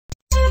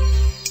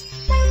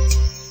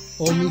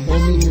Oh mi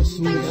Jesús,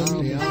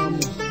 te amo,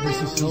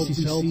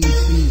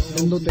 LPC,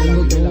 dándote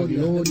la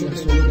gloria,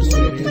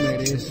 solo te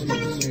mereces.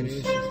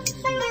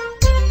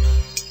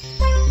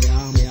 Te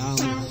amo,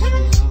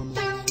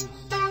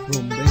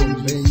 from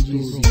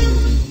Benji.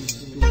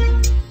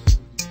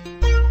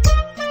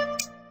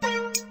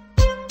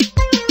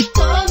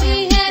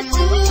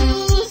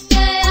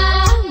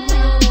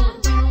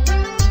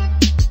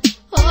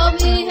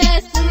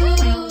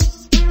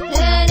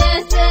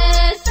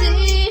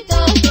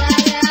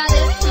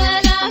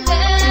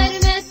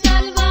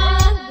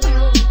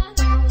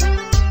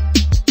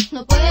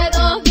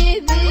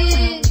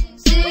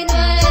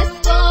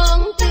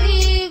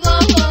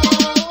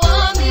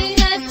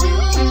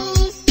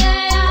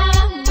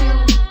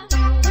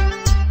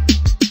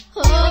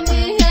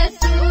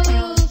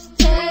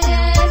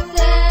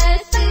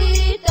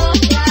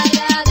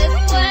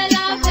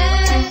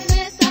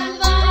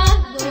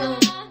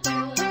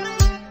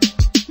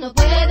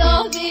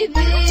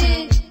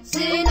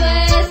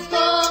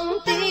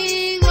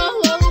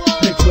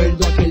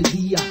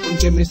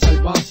 Que me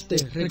salvaste,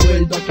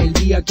 recuerdo aquel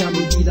día que a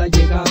mi vida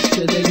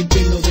llegaste, del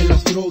infierno de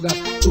las drogas,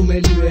 tú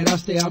me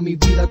liberaste, a mi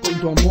vida con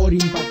tu amor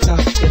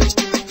impactaste.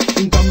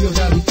 Un cambio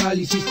radical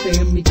hiciste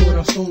en mi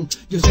corazón,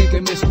 yo sé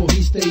que me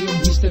escogiste y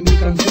ungiste mi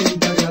canción.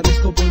 Te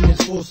agradezco por mi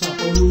esposa,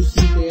 por Luz,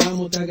 y te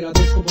amo, te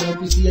agradezco por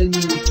LPC y el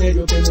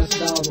ministerio que me has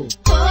dado.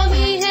 Oh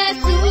mi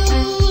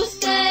Jesús,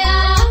 te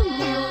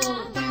amo.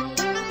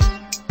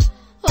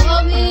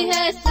 Oh mi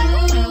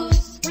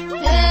Jesús, te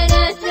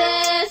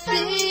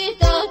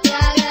necesito.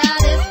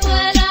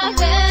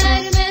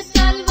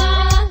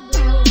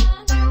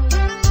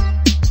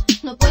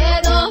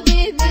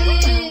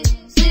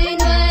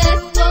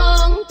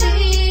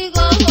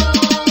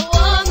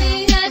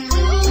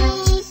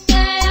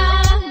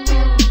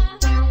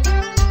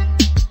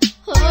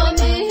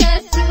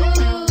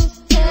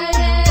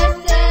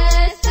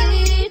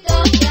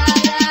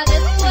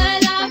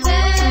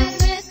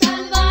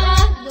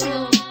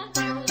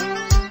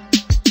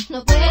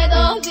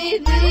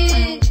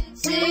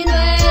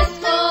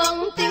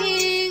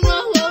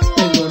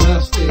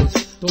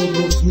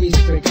 Todos mis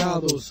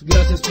pecados,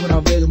 gracias por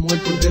haber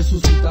muerto y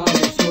resucitado.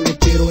 Solo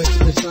quiero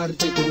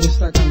expresarte con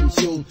esta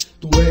canción,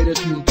 tú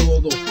eres mi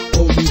todo,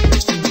 oh mi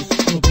Jesús.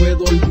 No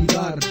puedo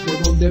olvidar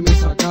de dónde me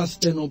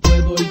sacaste, no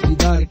puedo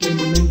olvidar que en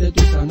mi mente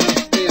tú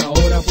sanaste.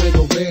 Ahora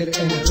puedo ver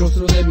en el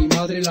rostro de mi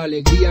madre la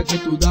alegría que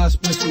tú das,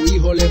 pues su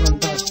hijo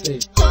levantaste.